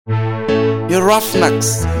Your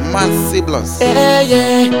Ruffnux, Massiblos. Yeah,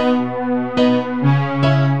 yeah.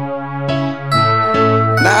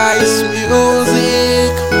 Nice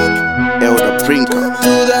music. Elder Princo.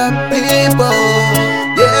 To the people.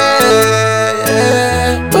 Yeah,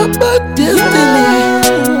 yeah. Papa Destiny.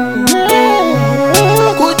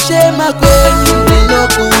 Kuchema kwenyu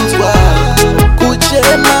ndinokuzwa.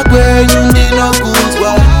 Kuchema kwenyu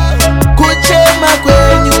ndinokuzwa. Kuchema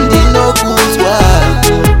kwenyu ndinokuzwa.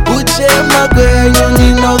 Kuchema kwenyu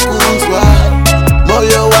ndinokuzwa.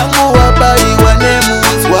 Moyo wangu wabaiwa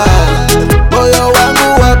nemuzwa. Moyo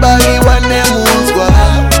wangu wabaiwa nemuzwa.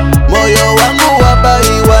 Moyo wangu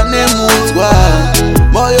wabaiwa nemuzwa.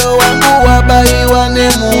 Moyo wangu wabaiwa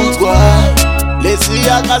nemuzwa. Lesi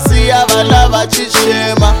akasiya bana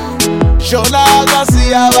bachichema. Shona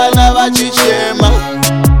akasiya bana bachichema.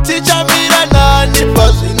 Tichamira nani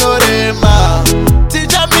pasvinorema.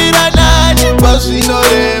 Tichamira nani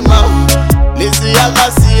pasvinorema. Lesi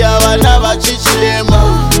akasiya bana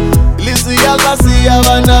bachichema. Lesi akasiya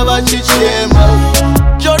bana bachichema.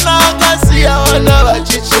 Shona akasiya bana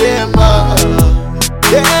bachichema.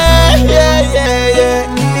 Yeah, yeah, yeah, yeah.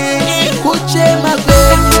 Kuchema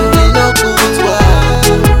kwenyu ndinokuzwa.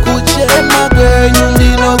 Kuchema kwenyu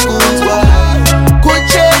ndinokuzwa.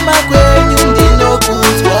 Kuchema kwenyu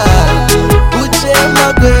ndinokuzwa.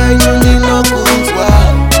 Kuchema kwenyu ndinokuzwa.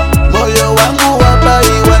 Moyo wangu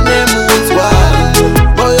wabaiwa nemuzwa.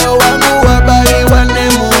 Moyo wangu wabaiwa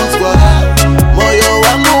nemuzwa. Moyo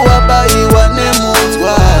wangu wabaiwa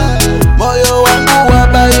nemuzwa. Moyo wangu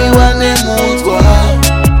wabaiwa nemuzwa.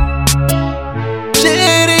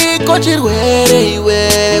 Chiriko chirwere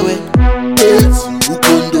iwewe.